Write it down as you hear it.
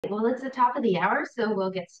Well, it's the top of the hour, so we'll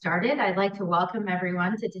get started. I'd like to welcome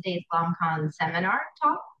everyone to today's LomCon seminar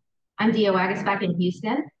talk. I'm Dia Waguespack in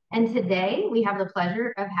Houston, and today we have the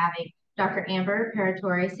pleasure of having Dr. Amber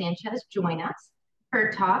Paratore Sanchez join us.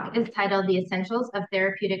 Her talk is titled The Essentials of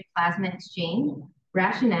Therapeutic Plasma Exchange,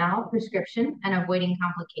 Rationale, Prescription, and Avoiding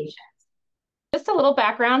Complications. Just a little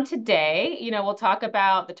background today. We'll talk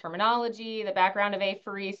about the terminology, the background of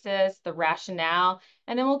apheresis, the rationale,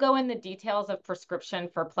 and then we'll go in the details of prescription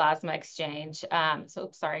for plasma exchange.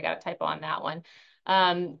 Sorry, I got a typo on that one.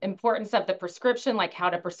 Importance of the prescription, like how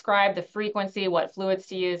to prescribe, the frequency, what fluids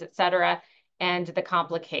to use, et cetera, and the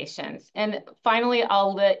complications. And finally,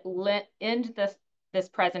 I'll end this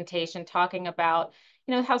presentation talking about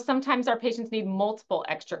how sometimes our patients need multiple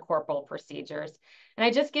extracorporeal procedures. And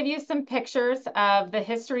I just give you some pictures of the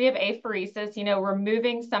history of apheresis.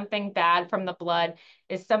 Removing something bad from the blood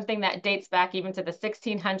is something that dates back even to the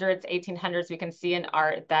 1600s, 1800s. We can see in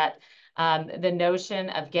art that the notion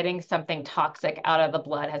of getting something toxic out of the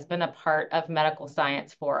blood has been a part of medical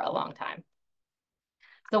science for a long time.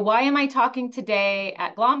 So why am I talking today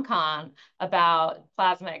at GlomCon about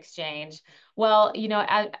plasma exchange? Well,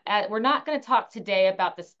 we're not going to talk today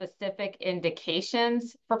about the specific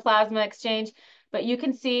indications for plasma exchange, but you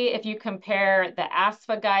can see if you compare the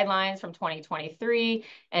ASFA guidelines from 2023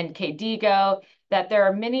 and KDIGO, that there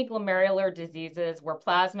are many glomerular diseases where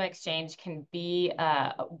plasma exchange can be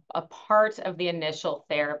a part of the initial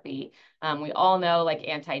therapy. We all know like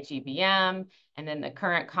anti-GBM, and then the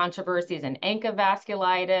current controversies in ANCA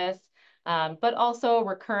vasculitis, but also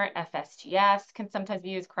recurrent FSGS can sometimes be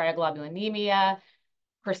used, cryoglobulinemia,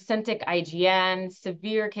 crescentic IgN,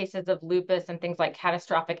 severe cases of lupus, and things like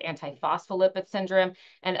catastrophic antiphospholipid syndrome,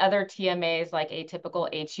 and other TMAs like atypical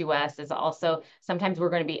HUS is also sometimes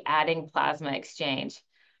we're going to be adding plasma exchange.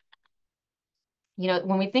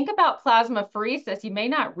 When we think about plasmapheresis, you may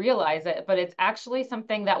not realize it, but it's actually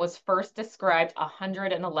something that was first described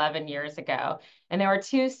 111 years ago. And there were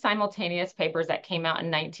two simultaneous papers that came out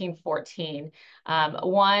in 1914.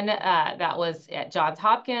 One that was at Johns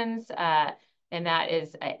Hopkins, and that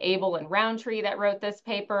is Abel and Roundtree that wrote this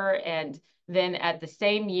paper. And then at the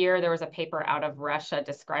same year, there was a paper out of Russia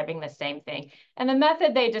describing the same thing. And the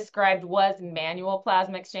method they described was manual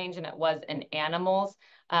plasma exchange, and it was in animals.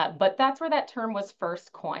 But that's where that term was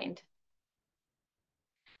first coined.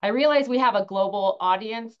 I realize we have a global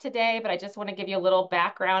audience today, but I just want to give you a little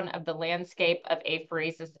background of the landscape of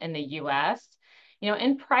apheresis in the US.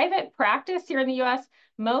 In private practice here in the US,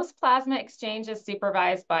 most plasma exchange is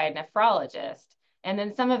supervised by a nephrologist. And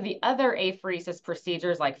then some of the other apheresis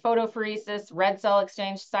procedures like photopheresis, red cell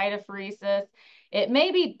exchange, cytopheresis, it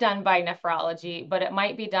may be done by nephrology, but it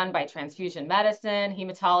might be done by transfusion medicine,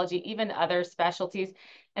 hematology, even other specialties.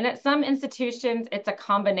 And at some institutions, it's a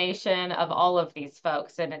combination of all of these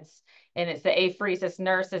folks, and it's the apheresis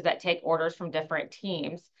nurses that take orders from different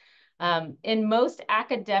teams. In most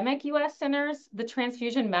academic U.S. centers, the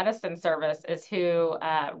transfusion medicine service is who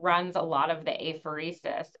runs a lot of the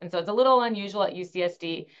apheresis. And so it's a little unusual at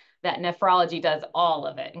UCSD that nephrology does all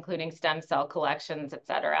of it, including stem cell collections, et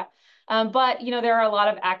cetera. But there are a lot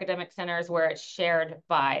of academic centers where it's shared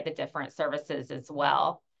by the different services as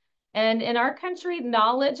well. And in our country,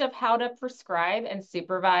 knowledge of how to prescribe and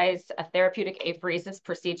supervise a therapeutic apheresis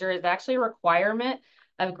procedure is actually a requirement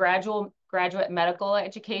of graduate medical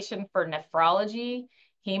education for nephrology,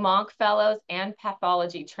 hem-onc fellows, and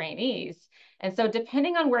pathology trainees. And so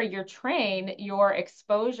depending on where you're trained, your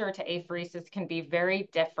exposure to apheresis can be very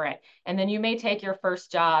different. And then you may take your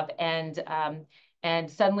first job and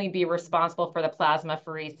suddenly be responsible for the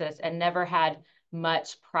plasmapheresis and never had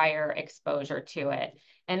much prior exposure to it.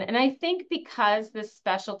 And I think because this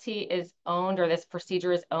specialty is owned, or this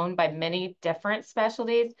procedure is owned by many different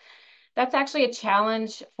specialties, that's actually a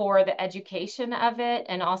challenge for the education of it,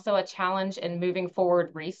 and also a challenge in moving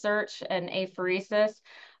forward research in apheresis.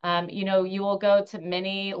 You will go to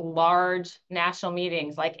many large national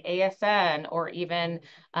meetings like ASN, or even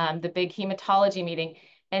the big hematology meeting,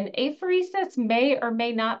 and apheresis may or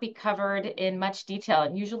may not be covered in much detail,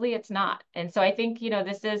 and usually it's not. And so I think,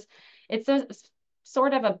 it's a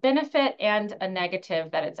sort of a benefit and a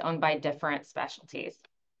negative that it's owned by different specialties.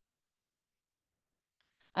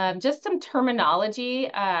 Just some terminology.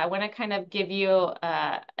 I want to kind of give you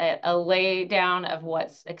a lay down of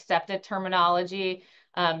what's accepted terminology.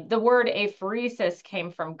 The word apheresis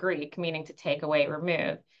came from Greek, meaning to take away,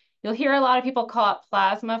 remove. You'll hear a lot of people call it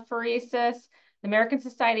plasmapheresis. The American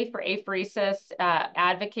Society for Apheresis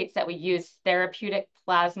advocates that we use therapeutic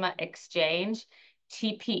plasma exchange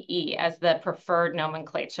TPE as the preferred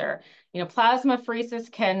nomenclature.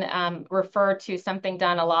 Plasmapheresis can refer to something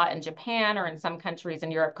done a lot in Japan or in some countries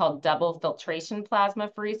in Europe called double filtration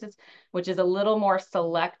plasmapheresis, which is a little more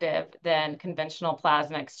selective than conventional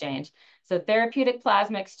plasma exchange. So therapeutic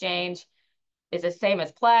plasma exchange is the same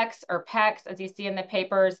as Plex or PEX, as you see in the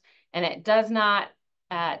papers, and it does not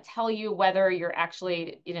tell you whether you're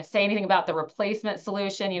actually, say anything about the replacement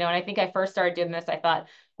solution. And I think I first started doing this, I thought,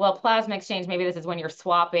 well, plasma exchange, maybe this is when you're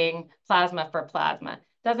swapping plasma for plasma.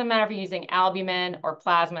 Doesn't matter if you're using albumin or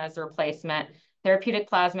plasma as a replacement. Therapeutic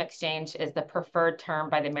plasma exchange is the preferred term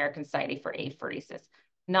by the American Society for Apheresis.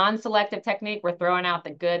 Non-selective technique, we're throwing out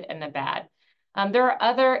the good and the bad. There are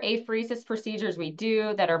other apheresis procedures we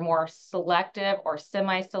do that are more selective or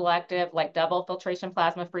semi-selective, like double filtration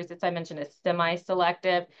plasmapheresis I mentioned is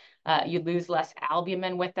semi-selective. You lose less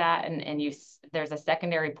albumin with that, and there's a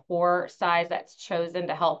secondary pore size that's chosen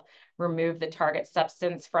to help remove the target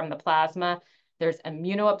substance from the plasma. There's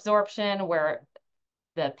immunoabsorption, where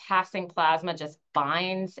the passing plasma just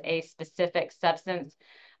binds a specific substance.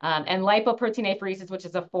 And lipoprotein apheresis, which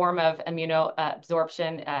is a form of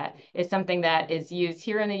immunoabsorption, is something that is used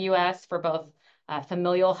here in the US for both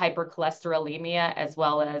familial hypercholesterolemia as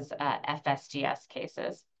well as FSGS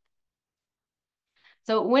cases.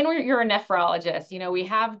 So when you're a nephrologist, we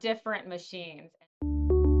have different machines.